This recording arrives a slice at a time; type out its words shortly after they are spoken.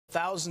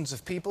Thousands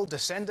of people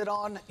descended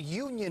on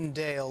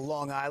Uniondale,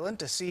 Long Island,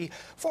 to see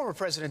former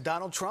President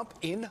Donald Trump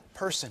in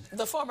person.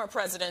 The former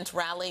president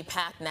rally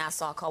packed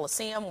Nassau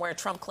Coliseum, where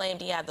Trump claimed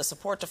he had the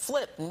support to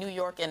flip New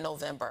York in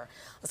November.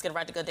 Let's get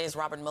right to Good Day's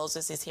Robert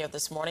Moses. He's here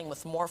this morning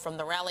with more from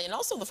the rally, and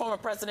also the former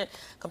president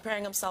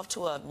comparing himself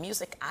to a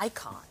music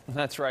icon.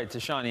 That's right,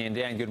 Tashani and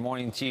Dan, good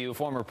morning to you.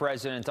 Former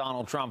President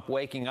Donald Trump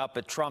waking up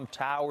at Trump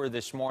Tower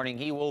this morning.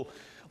 He will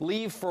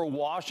leave for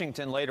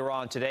Washington later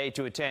on today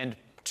to attend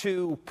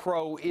two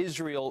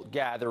pro-Israel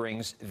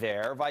gatherings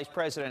there. Vice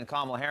President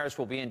Kamala Harris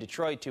will be in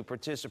Detroit to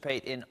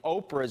participate in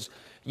Oprah's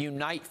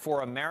Unite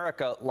for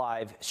America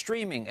live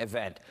streaming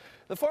event.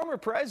 The former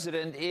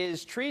president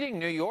is treating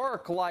New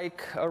York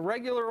like a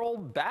regular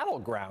old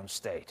battleground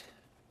state.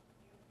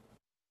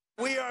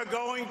 We are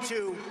going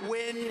to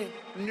win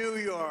New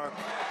York.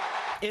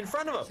 In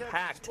front of a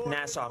packed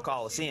Nassau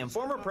Coliseum,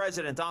 former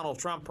President Donald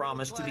Trump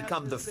promised to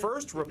become the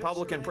first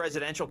Republican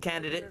presidential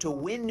candidate to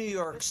win New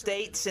York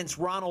State since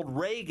Ronald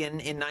Reagan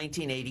in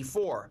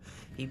 1984.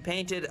 He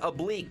painted a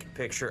bleak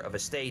picture of a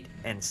state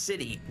and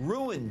city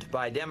ruined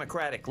by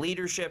Democratic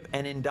leadership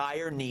and in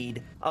dire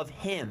need of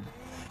him.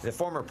 The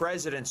former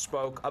president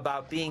spoke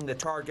about being the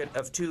target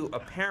of two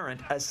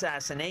apparent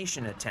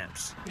assassination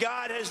attempts.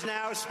 God has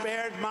now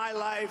spared my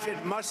life.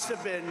 It must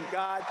have been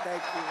God.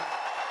 Thank you.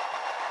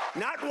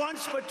 Not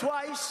once, but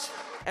twice.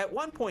 At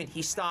one point,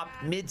 he stopped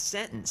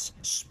mid-sentence,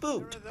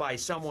 spooked by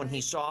someone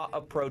he saw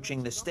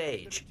approaching the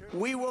stage.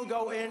 We will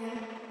go in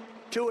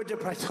to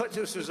a I thought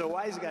this was a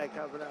wise guy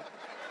coming up.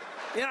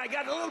 You know, I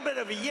got a little bit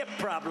of a yip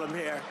problem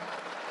here,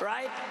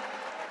 right?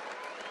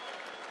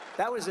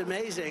 That was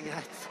amazing.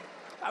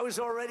 I was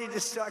all ready to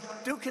start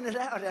duking it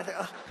out.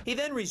 He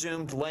then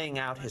resumed laying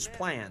out his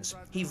plans.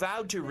 He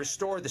vowed to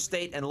restore the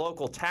state and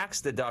local tax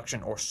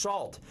deduction, or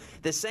SALT,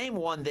 the same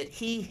one that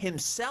he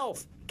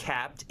himself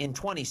capped in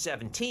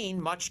 2017,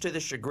 much to the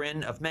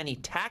chagrin of many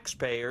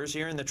taxpayers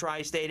here in the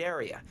tri-state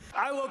area.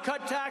 I will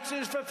cut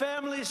taxes for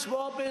families,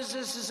 small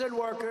businesses, and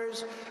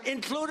workers,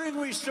 including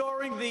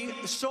restoring the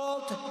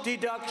SALT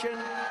deduction,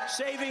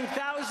 saving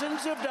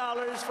thousands of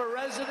dollars for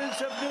residents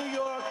of New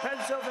York,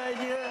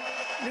 Pennsylvania,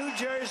 New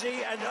Jersey,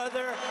 and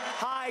other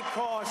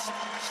high-cost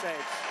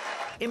states.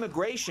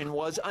 Immigration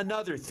was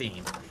another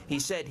theme. He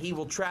said he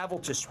will travel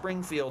to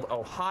Springfield,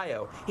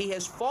 Ohio. He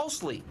has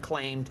falsely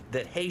claimed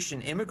that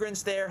Haitian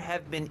immigrants there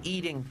have been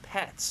eating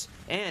pets,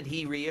 and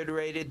he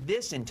reiterated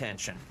this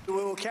intention. We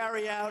will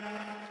carry out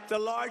the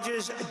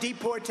largest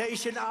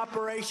deportation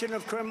operation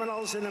of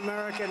criminals in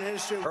American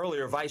history.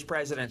 Earlier, Vice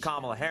President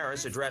Kamala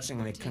Harris,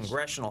 addressing the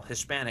Congressional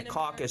Hispanic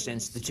Caucus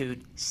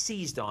Institute,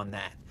 seized on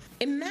that.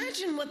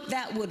 Imagine what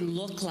that would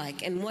look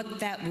like and what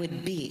that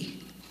would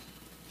be.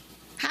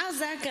 How's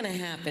that going to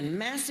happen?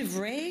 Massive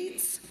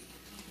raids?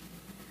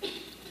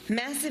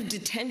 Massive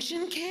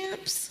detention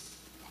camps?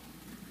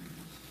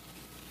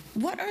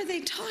 What are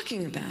they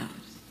talking about?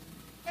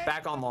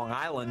 Back on Long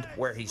Island,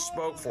 where he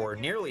spoke for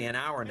nearly an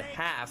hour and a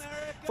half,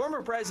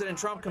 former President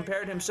Trump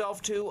compared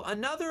himself to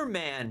another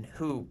man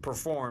who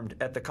performed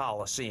at the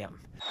Coliseum.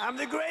 I'm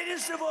the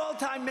greatest of all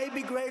time,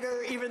 maybe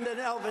greater even than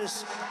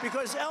Elvis,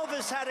 because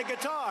Elvis had a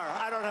guitar.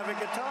 I don't have a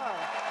guitar.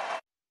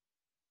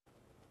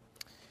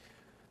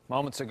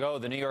 Moments ago,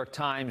 the New York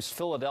Times,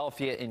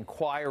 Philadelphia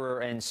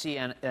Inquirer, and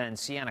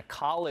Siena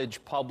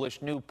College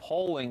published new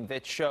polling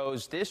that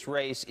shows this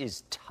race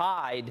is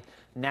tied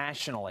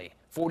nationally,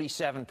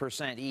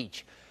 47%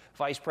 each.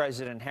 Vice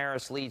President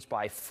Harris leads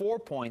by 4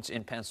 points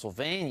in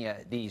Pennsylvania,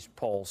 these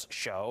polls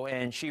show,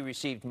 and she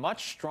received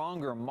much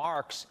stronger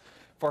marks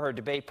for her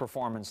debate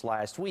performance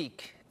last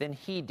week than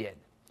he did.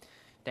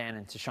 Dan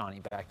and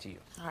Tashani, back to you.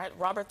 All right,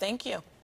 Robert, thank you.